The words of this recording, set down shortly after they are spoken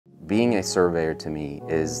Being a surveyor to me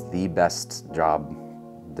is the best job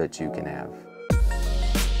that you can have.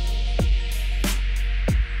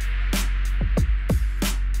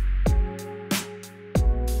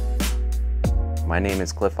 My name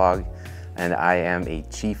is Cliff Hogg, and I am a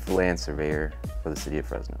Chief Land Surveyor for the City of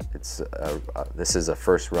Fresno. This is a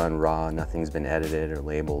first run raw, nothing's been edited or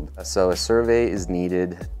labeled. So a survey is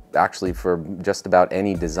needed actually for just about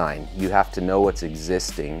any design. You have to know what's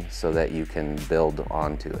existing so that you can build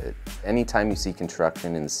onto it. Anytime you see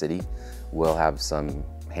construction in the city, we'll have some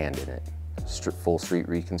hand in it. Full street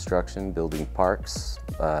reconstruction, building parks,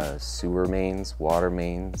 sewer mains, water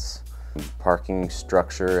mains, parking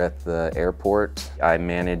structure at the airport. I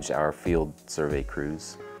manage our field survey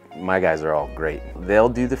crews. My guys are all great. They'll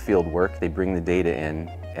do the field work, they bring the data in,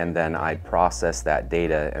 and then I process that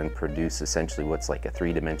data and produce essentially what's like a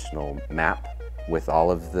three-dimensional map with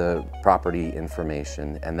all of the property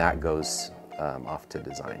information, and that goes off to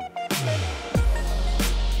design.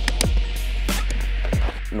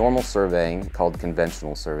 Normal surveying, called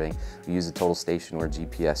conventional surveying, we use a total station or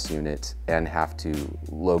GPS unit and have to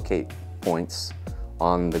locate points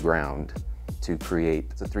on the ground to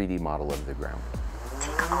create the 3D model of the ground.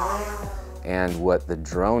 And what the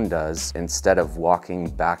drone does, instead of walking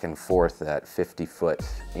back and forth at 50-foot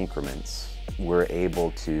increments, we're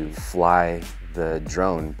able to fly the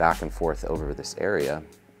drone back and forth over this area,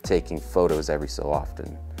 taking photos every so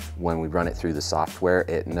often. When we run it through the software,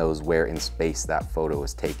 it knows where in space that photo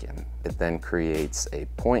was taken. It then creates a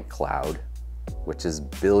point cloud, which is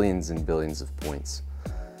billions and billions of points.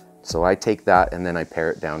 So I take that and then I pare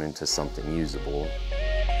it down into something usable.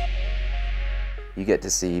 You get to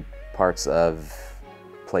see parts of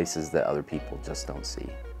places that other people just don't see.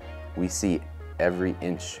 We see every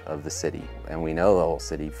inch of the city, and we know the whole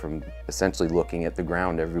city from essentially looking at the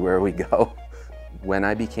ground everywhere we go. When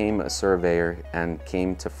I became a surveyor and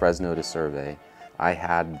came to Fresno to survey, I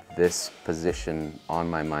had this position on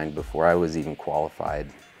my mind before I was even qualified.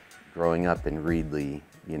 Growing up in Reedley,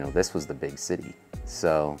 you know, this was the big city.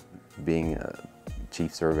 So being a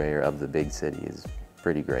chief surveyor of the big city is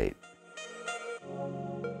pretty great.